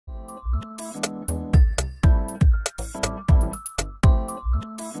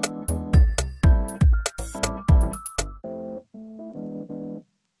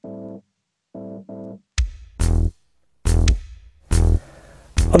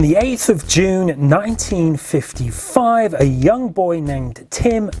On the 8th of June 1955, a young boy named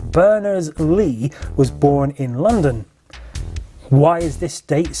Tim Berners-Lee was born in London. Why is this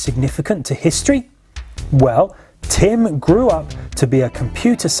date significant to history? Well, Tim grew up to be a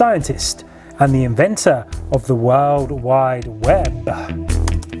computer scientist and the inventor of the World Wide Web.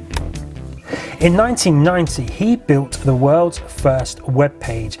 In 1990, he built the world's first web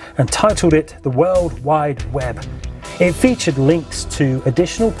page and titled it the World Wide Web. It featured links to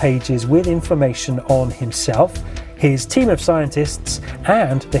additional pages with information on himself, his team of scientists,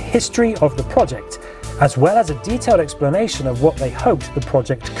 and the history of the project, as well as a detailed explanation of what they hoped the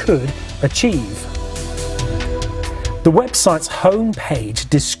project could achieve. The website's home page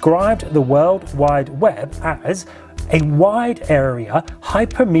described the World Wide Web as a wide area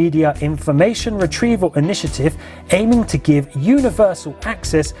hypermedia information retrieval initiative aiming to give universal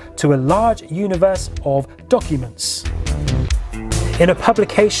access to a large universe of documents. In a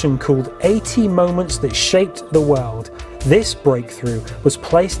publication called 80 Moments That Shaped the World, this breakthrough was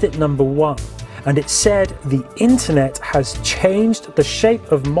placed at number 1, and it said the internet has changed the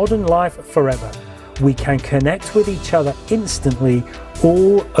shape of modern life forever. We can connect with each other instantly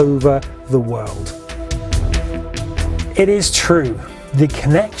all over the world. It is true, the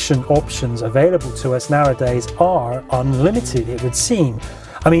connection options available to us nowadays are unlimited, it would seem.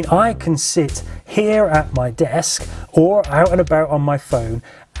 I mean, I can sit here at my desk or out and about on my phone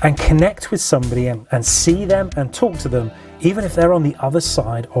and connect with somebody and see them and talk to them, even if they're on the other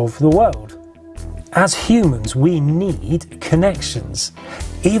side of the world. As humans, we need connections.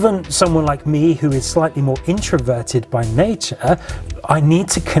 Even someone like me who is slightly more introverted by nature, I need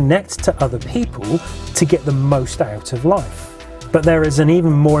to connect to other people to get the most out of life. But there is an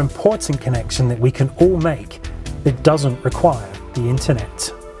even more important connection that we can all make that doesn't require the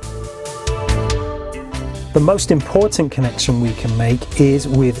internet. The most important connection we can make is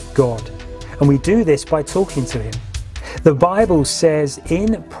with God, and we do this by talking to Him. The Bible says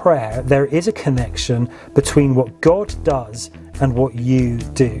in prayer there is a connection between what God does and what you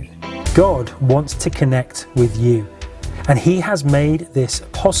do. God wants to connect with you, and He has made this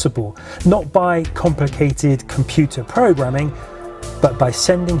possible, not by complicated computer programming, but by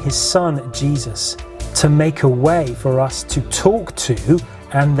sending His Son Jesus to make a way for us to talk to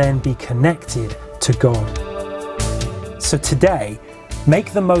and then be connected to God. So today,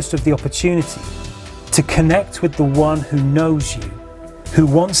 make the most of the opportunity to connect with the one who knows you, who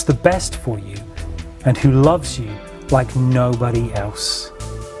wants the best for you, and who loves you like nobody else.